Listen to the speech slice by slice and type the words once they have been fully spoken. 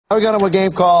We're going to a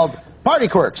game called Party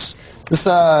Quirks.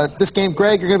 This game,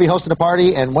 Greg, you're going to be hosting a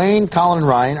party, and Wayne, Colin, and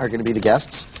Ryan are going to be the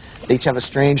guests. They each have a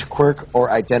strange quirk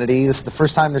or identity. This is the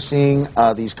first time they're seeing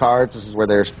these cards. This is where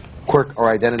their quirk or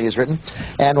identity is written.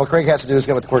 And what Greg has to do is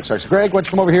get what the quirk starts. So Greg, why don't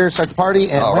you come over here, start the party,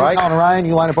 and Wayne, Colin, and Ryan,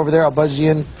 you line up over there. I'll buzz you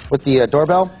in with the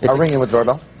doorbell. I'll ring in with the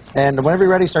doorbell. And whenever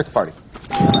you're ready, start the party.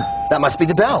 That must be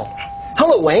the bell.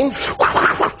 Hello, Wayne.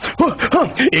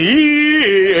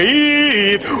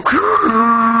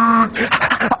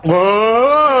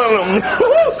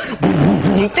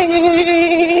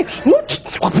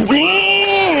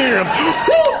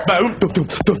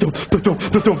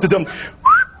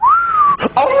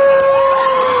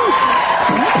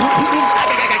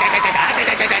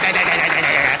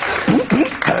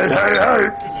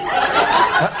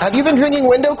 Have you been drinking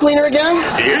window cleaner again?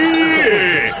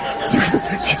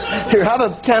 Here, have a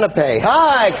canapé.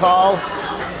 Hi, Carl.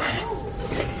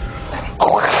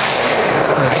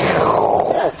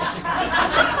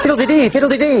 Fiddle-dee-dee,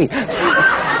 fiddle-dee-dee.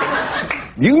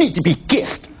 You need to be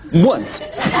kissed once. I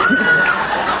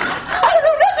don't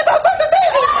know nothing about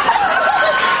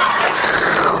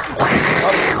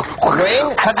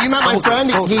Wayne, have you met my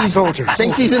friend? He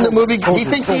thinks he's in the movie. He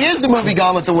thinks he is the movie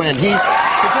Gone with the Wind. He's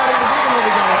pretending to be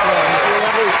the movie Gone with the Wind. You'll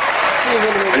never see him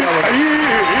in the movie Gone with the Wind.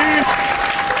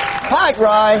 Hi,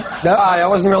 Rye. Hi, I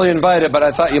wasn't really invited, but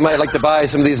I thought you might like to buy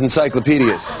some of these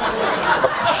encyclopedias.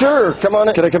 Sure, come on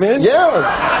in. Can I come in? Yeah.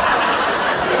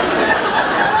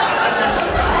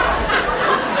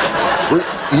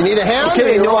 You need a hand?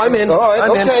 Okay, no, I'm in. All right,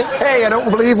 I'm okay. in. Hey, I don't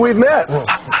believe we've met. Have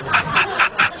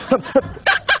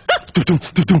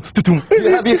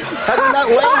you met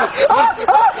Wayne?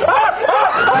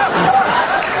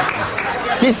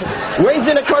 Wayne's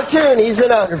in a cartoon. He's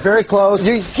in a... You're very close.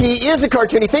 He is a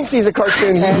cartoon. He thinks he's a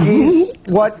cartoon.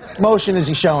 What motion is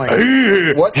he showing?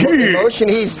 What emotion?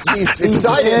 He's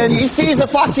excited. He sees a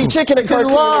foxy chicken in a cartoon.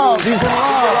 He's in love. He's in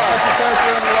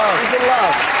love. He's in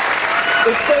love.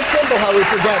 It's so simple how we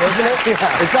forget, isn't it?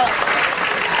 Yeah. It's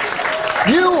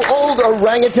you old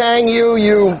orangutan,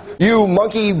 you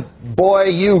monkey boy,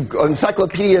 you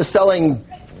encyclopedia selling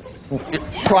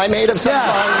primate of some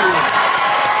kind.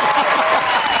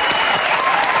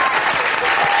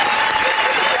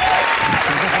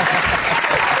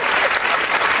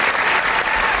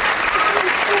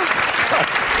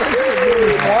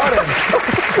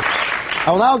 I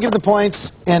will now give the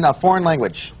points in a foreign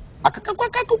language.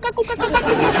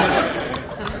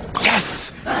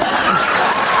 Yes!